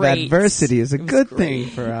little bit of great. adversity is a It was good great. thing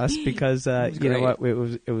for us because you know great.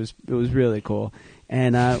 what, it was really cool,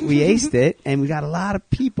 and we aced it, and we got a lot of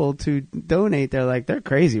people to donate. They're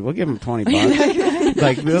crazy. We'll give them $20.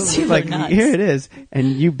 like nuts. here it is,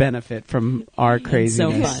 and you benefit from our so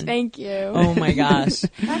craziness. fun. Thank you. Oh my gosh.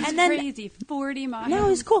 That's And then- crazy. 40 miles. No, it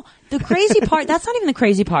was cool. The crazy part, that's not even the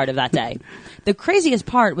crazy part of that day. The craziest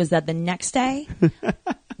part was that the next day,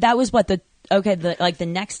 that was what the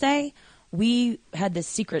next day, we had this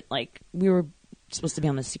secret, we were supposed to be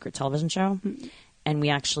on this secret television show, and we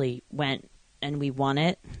actually went and we won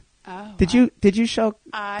it. Oh, Did you show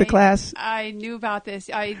the class? I knew about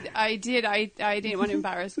this. I did. I didn't want to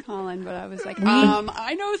embarrass Colin, but I was like,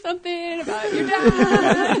 I know something about your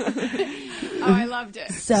dad. Oh, I loved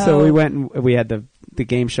it. So we went and we had the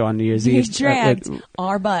game show on New Year's We Eve. dragged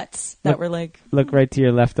our butts that were like, Look right to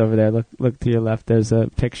your left over there. Look to your left. There's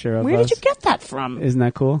a picture of where us. did you get that from? Isn't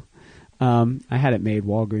that cool? I had it made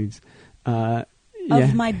Walgreens.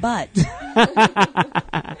 Of my butt.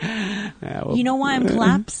 Yeah, well, You know why I'm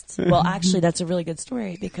collapsed? Well, actually, that's a really good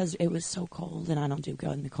story because it was so cold, and I don't do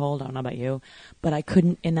good in the cold. I don't know about you, but I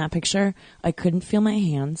couldn't, in that picture, I couldn't feel my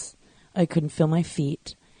hands. I couldn't feel my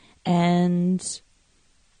feet. And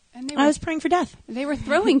And I was praying for death. they were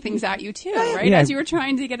throwing things at you too, right? Yeah. As you were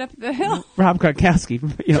trying to get up the hill. Rob Gronkowski,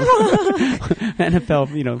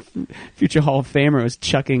 NFL, future Hall of Famer, was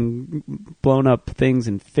chucking blown up things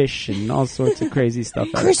and fish and all sorts of crazy stuff.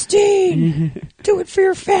 at it. Christine! do it for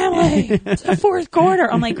your family. It's the fourth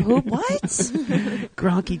quarter. I'm like, who? What?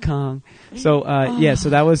 Gronky Kong. So so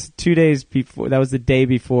that was 2 days before. That was the day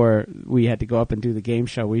before we had to go up and do the game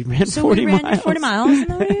show. We ran 40 we ran miles. 40 miles, and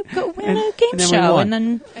then we ran a game and then we show, won.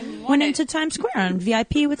 and then went into Times Square on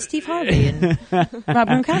VIP with Steve Harvey and Rob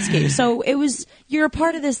Gronkowski. So it was. You're a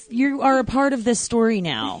part of this. You are a part of this story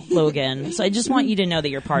now, Logan. So I just want you to know that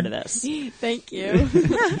you're part of this. Thank you.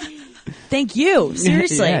 Thank you.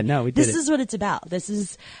 Seriously. Yeah, no, we did This it. is what it's about. This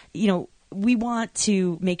is, we want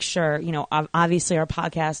to make sure, obviously our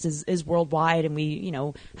podcast is worldwide, and we,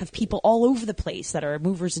 have people all over the place that are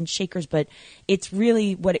movers and shakers, but it's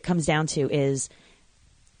really what it comes down to is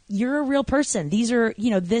you're a real person. These are,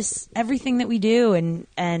 everything that we do and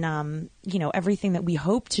everything that we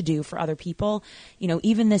hope to do for other people,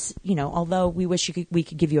 even this, although we wish we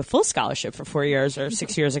could give you a full scholarship for 4 years or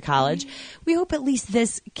 6 years of college, we hope at least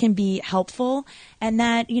this can be helpful, and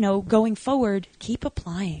that, going forward, keep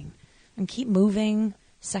applying and keep moving.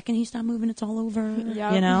 Second you stop moving, it's all over,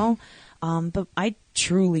 Yep. But I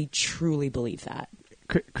truly, truly believe that.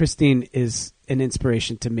 Christine is an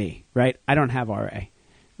inspiration to me, right? I don't have RA.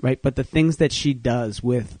 Right, but the things that she does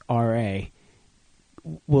with RA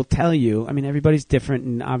will tell you. I mean, everybody's different,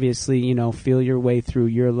 and obviously, feel your way through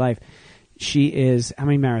your life. She is how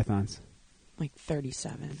many marathons? Like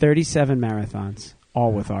 37. 37 marathons,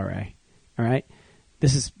 all with RA. All right,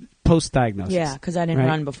 this is post-diagnosis. Yeah, because I didn't right?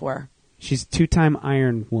 run before. She's 2-time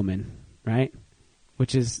Iron Woman, right?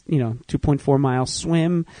 Which is 2.4 mile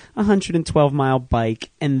swim, 112-mile bike,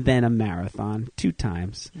 and then a marathon 2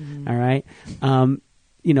 times. Mm-hmm. All right.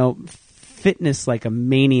 Fitness like a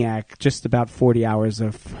maniac, just about 40 hours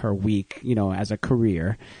of her week, as a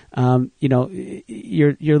career.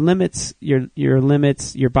 Your limits,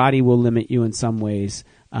 your body will limit you in some ways,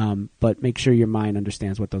 but make sure your mind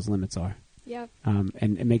understands what those limits are. Yep.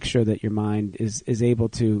 And make sure that your mind is able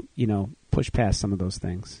to, push past some of those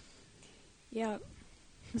things. Yep.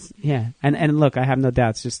 Yeah, and look, I have no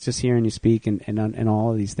doubts. Just hearing you speak and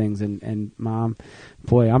all of these things, and Mom,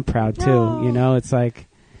 boy, I'm proud too. Oh. It's like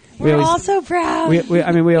We're all so proud.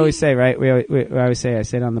 we always say, right? We always say. I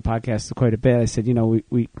said on the podcast quite a bit. I said,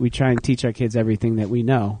 we try and teach our kids everything that we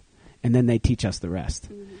know, and then they teach us the rest,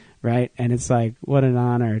 right? And it's like, what an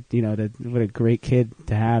honor, what a great kid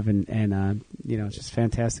to have, and it's just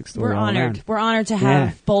fantastic story. We're all honored. around. We're honored to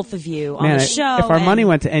have both of you on Man, the show. if our money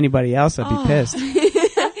went to anybody else, I'd be pissed.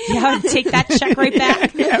 Yeah, I would take that check right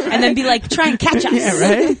back and then be like, try and catch us. Yeah,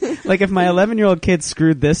 right. Like if my 11-year-old kid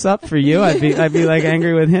screwed this up for you, I'd be like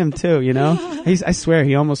angry with him too. I swear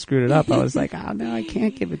he almost screwed it up. I was like, oh no, I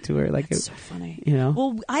can't give it to her. Like It's so funny.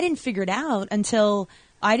 Well, I didn't figure it out until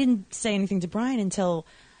I didn't say anything to Brian until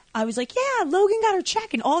I was like, yeah, Logan got her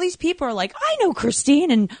check, and all these people are like, I know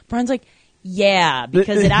Christine, and Brian's like, yeah,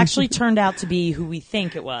 because it actually turned out to be who we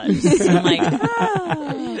think it was. So I'm like,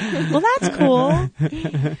 well, that's cool.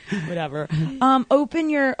 Whatever. Open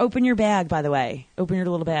your bag, by the way. Open your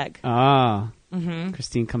little bag.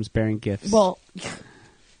 Christine comes bearing gifts. Well,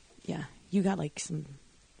 yeah, you got like some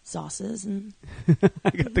sauces and I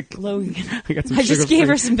got the Logan. I got some. I just gave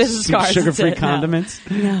her some business cards. Sugar-free That's it. condiments.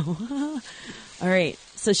 No. All right.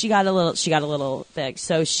 So she got a little big.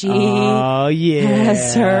 So she Oh yeah.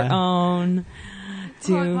 has her own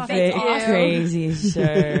thank Two-Fit you. Crazy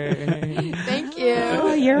shirt. Thank you.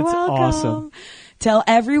 Oh, you're That's welcome. awesome. Tell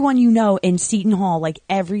everyone you know in Seton Hall, like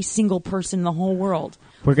every single person in the whole world.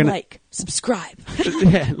 We're gonna like, subscribe.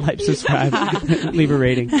 Yeah, like, subscribe, leave a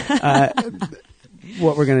rating.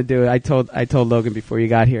 What we're gonna do? I told Logan before you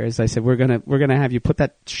got here is I said we're gonna have you put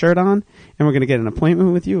that shirt on, and we're gonna get an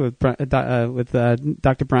appointment with you with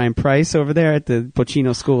Dr. Brian Price over there at the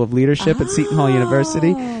Bocchino School of Leadership at Seton Hall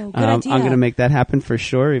University. Good I'm idea. gonna make that happen for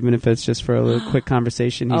sure, even if it's just for a little quick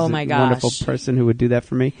conversation. He's Oh, my a wonderful gosh. person who would do that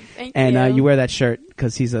for me. Thank and you. you wear that shirt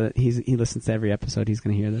because he listens to every episode. He's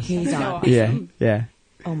gonna hear this. He's on. awesome. Yeah.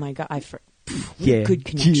 Oh my god! What Yeah. a good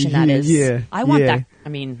connection that is. Yeah. I want Yeah. that. I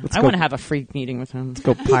mean, Let's I go. want to have a freak meeting with him.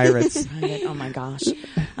 Go Pirates. Oh my gosh,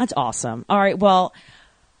 that's awesome. All right, well,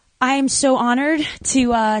 I am so honored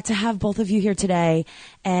to have both of you here today,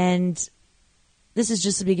 and this is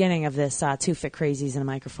just the beginning of this Two Fit Crazies and a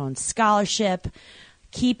Microphone scholarship.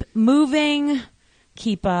 Keep moving,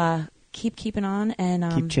 keep keeping on,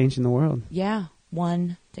 and Keep changing the world. yeah,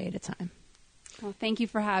 one day at a time. Well, thank you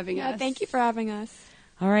for having Yeah, us. thank you for having us.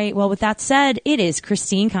 All right. Well, with that said, it is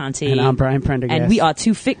Christine Conti. And I'm Brian Prendergast. And we are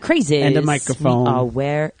Two Fit Crazies. And a microphone. We are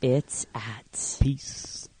where it's at. Peace.